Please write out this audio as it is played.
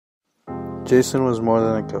Jason was more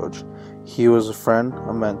than a coach. He was a friend,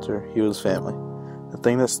 a mentor, he was family. The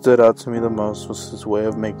thing that stood out to me the most was his way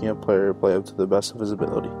of making a player play up to the best of his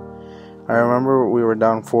ability. I remember we were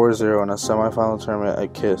down 4-0 in a semifinal tournament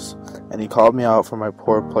at KISS, and he called me out for my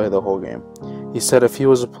poor play the whole game. He said if he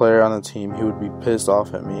was a player on the team, he would be pissed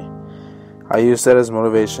off at me. I used that as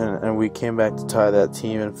motivation, and we came back to tie that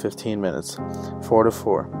team in 15 minutes,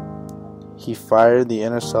 4-4. He fired the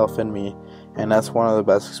inner self in me, and that's one of the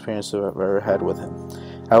best experiences I've ever had with him.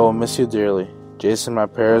 I will miss you dearly. Jason, my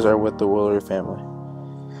prayers are with the Woolery family.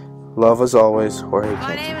 Love as always, Jorge.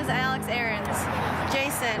 My name is Alex Aarons.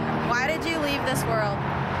 Jason, why did you leave this world?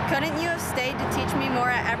 Couldn't you have stayed to teach me more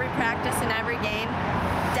at every practice and every game?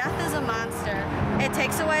 Death is a monster. It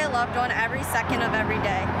takes away a loved one every second of every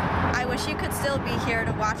day. I wish you could still be here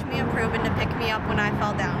to watch me improve and to pick me up when I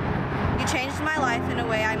fell down. You changed my life in a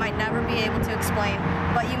way I might never be able to explain,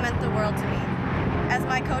 but you meant the world to me. As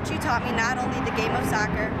my coach, you taught me not only the game of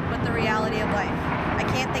soccer, but the reality of life. I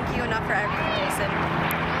can't thank you enough for everything, Jason.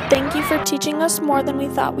 Thank you for teaching us more than we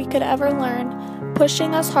thought we could ever learn,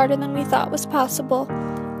 pushing us harder than we thought was possible,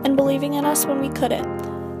 and believing in us when we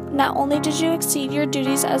couldn't. Not only did you exceed your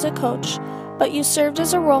duties as a coach, but you served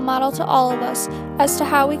as a role model to all of us as to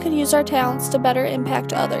how we could use our talents to better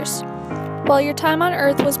impact others. While your time on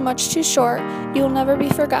earth was much too short, you will never be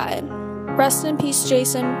forgotten. Rest in peace,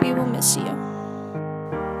 Jason. We will miss you.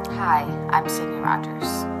 Hi, I'm Sydney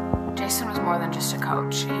Rogers. Jason was more than just a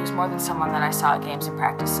coach. He was more than someone that I saw at games and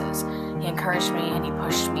practices. He encouraged me and he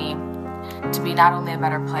pushed me to be not only a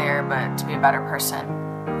better player, but to be a better person.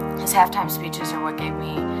 His halftime speeches are what gave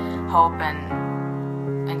me hope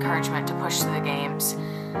and encouragement to push through the games,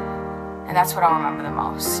 and that's what I'll remember the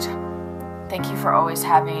most. Thank you for always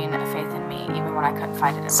having a faith in me, even when I couldn't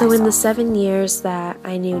find it in myself. So in the 7 years that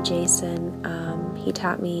I knew Jason, he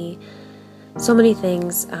taught me so many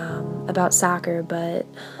things about soccer, but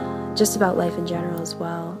just about life in general as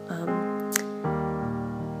well.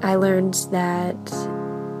 I learned that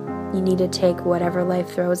you need to take whatever life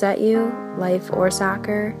throws at you, life or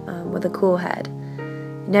soccer, with a cool head.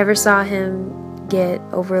 Never saw him get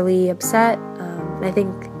overly upset, and I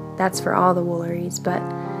think that's for all the Woolerys, but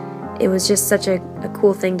it was just such a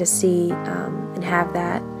cool thing to see and have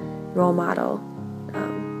that role model.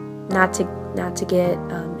 Not to get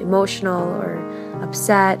emotional or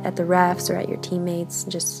upset at the refs or at your teammates,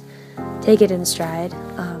 just take it in stride.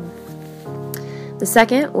 The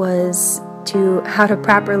second was how to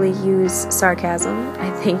properly use sarcasm. I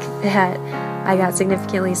think that I got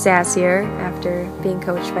significantly sassier after being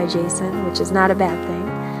coached by Jason, which is not a bad thing.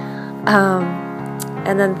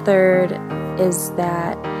 And then third is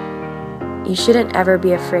that you shouldn't ever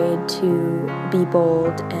be afraid to be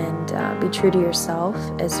bold and be true to yourself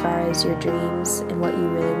as far as your dreams and what you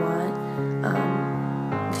really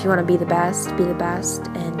want. If you want to be the best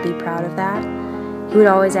and be proud of that. He would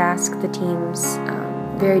always ask the teams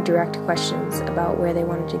very direct questions about where they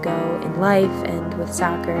wanted to go in life and with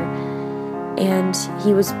soccer. And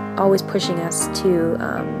he was always pushing us to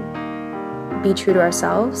be true to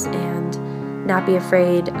ourselves and not be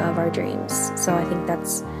afraid of our dreams. So I think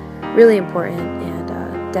that's really important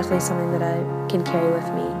and definitely something that I can carry with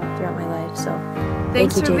me throughout my life. So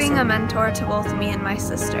Thanks thank you, for Jason. being a mentor to both me and my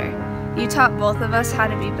sister. You taught both of us how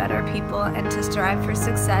to be better people and to strive for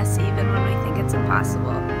success even when we think it's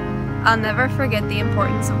impossible. I'll never forget the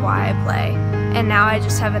importance of why I play, and now I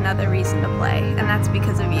just have another reason to play, and that's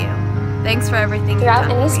because of you. Thanks for everything you've done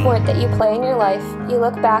Throughout any for me. sport that you play in your life, you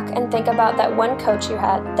look back and think about that one coach you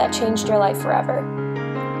had that changed your life forever.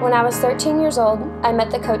 When I was 13 years old, I met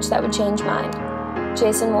the coach that would change mine,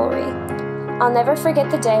 Jason Woolery. I'll never forget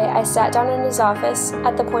the day I sat down in his office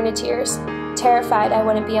at the point of tears, terrified I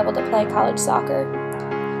wouldn't be able to play college soccer.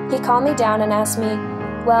 He calmed me down and asked me,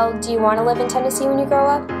 "Well, do you want to live in Tennessee when you grow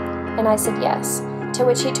up?" And I said yes, to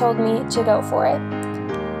which he told me to go for it.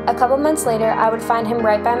 A couple months later, I would find him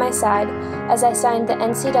right by my side as I signed the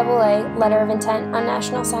NCAA letter of intent on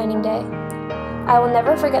National Signing Day. I will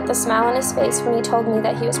never forget the smile on his face when he told me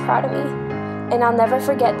that he was proud of me. And I'll never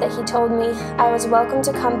forget that he told me I was welcome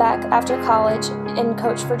to come back after college and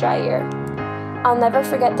coach for Jair. I'll never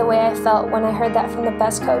forget the way I felt when I heard that from the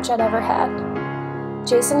best coach I'd ever had.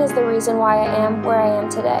 Jason is the reason why I am where I am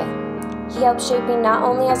today. He helped shape me not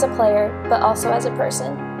only as a player, but also as a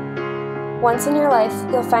person. Once in your life,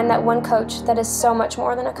 you'll find that one coach that is so much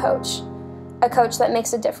more than a coach that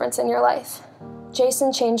makes a difference in your life.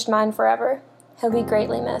 Jason changed mine forever. He'll be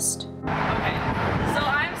greatly missed. Okay, so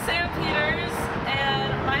I'm Sam Peters, and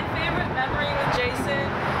my favorite memory with Jason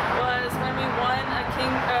was when we won a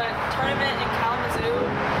tournament in Kalamazoo,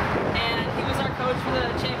 and he was our coach for the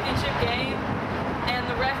championship game, and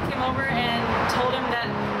the ref came over and told him that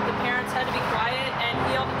the parents had to be quiet, and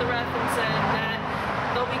he yelled at the ref and said that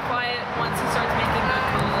they'll be quiet once he starts making good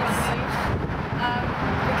calls.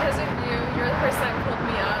 Because of you, you're the person that pulled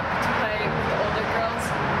me up to play with the older girls,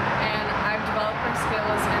 and I've developed my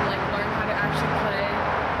skills and learned how to actually play.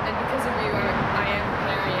 And because of you, I am the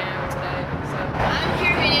player I am today. So I'm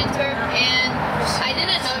here in Antwerp, and I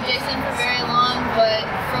didn't know Jason for very long, but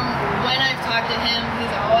from when I've talked to him,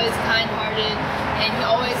 he's always kind-hearted, and he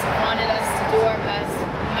always wanted us to do our best,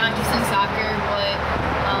 not just in soccer, but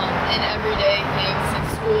in everyday things, in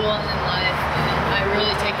school and in life. And I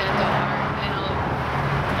really take that to heart.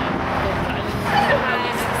 Hi,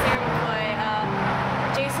 I'm Sarah McCoy.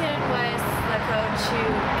 Jason was the coach who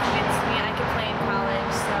convinced me I could play in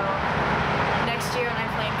college, so next year when I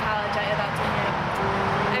play in college, I owe that to him.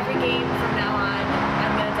 Every game from now on,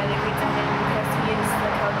 I'm going to dedicate to him because he is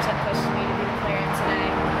the coach that pushed me to be the player I'm today.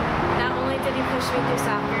 Not only did he push me through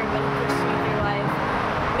soccer, but he pushed me through life,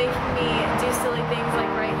 making me do silly things like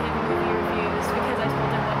write him movie reviews because I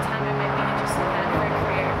told him one time I might be interested in that for a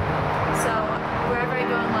career. So wherever I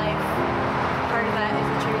go in life, part of that is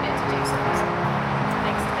attributed to Jason. So,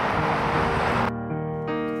 thanks to him.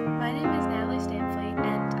 My name is Natalie Stanfleet,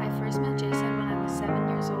 and I first met Jason when I was 7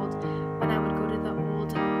 years old, when I would go to the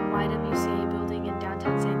old YWCA building in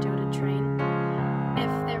downtown St. Joe to train.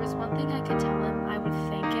 If there was one thing I could tell him, I would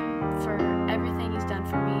thank him for everything he's done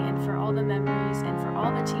for me and for all the memories and for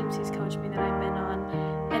all the teams he's coached me that I've been on,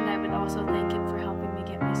 and I would also thank him for helping me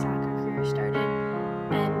get my soccer career started,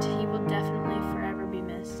 and he will definitely forever be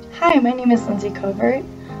missed. Hi, my name is Lindsay Covert.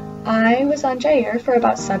 I was on Jair for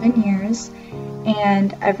about 7 years,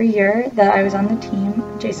 and every year that I was on the team,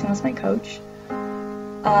 Jason was my coach.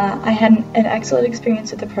 I had an excellent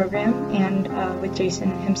experience with the program and with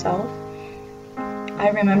Jason himself. I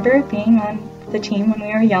remember being on the team when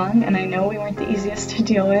we were young, and I know we weren't the easiest to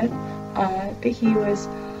deal with, but he was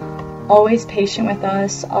always patient with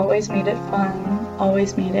us, always made it fun,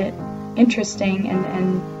 always made it interesting,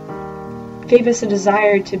 and gave us a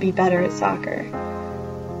desire to be better at soccer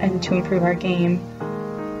and to improve our game.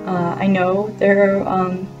 I know there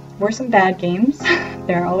were some bad games,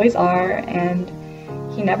 there always are, and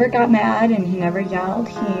he never got mad and he never yelled.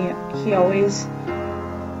 He always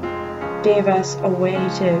gave us a way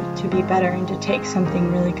to be better and to take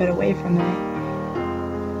something really good away from it.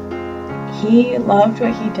 He loved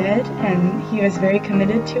what he did, and he was very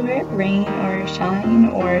committed to it, rain or shine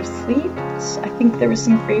or sleet. I think there was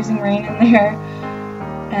some freezing rain in there,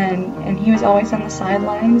 and he was always on the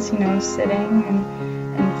sidelines, sitting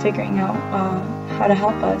and figuring out how to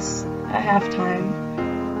help us at halftime.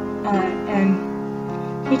 And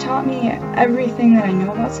he taught me everything that I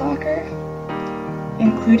know about soccer,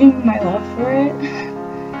 including my love for it.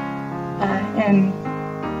 And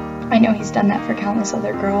I know he's done that for countless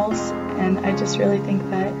other girls, and I just really think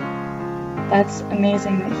that that's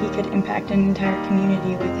amazing that he could impact an entire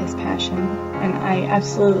community with his passion, and I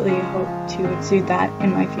absolutely hope to exude that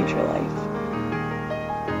in my future life.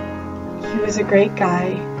 He was a great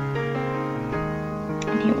guy.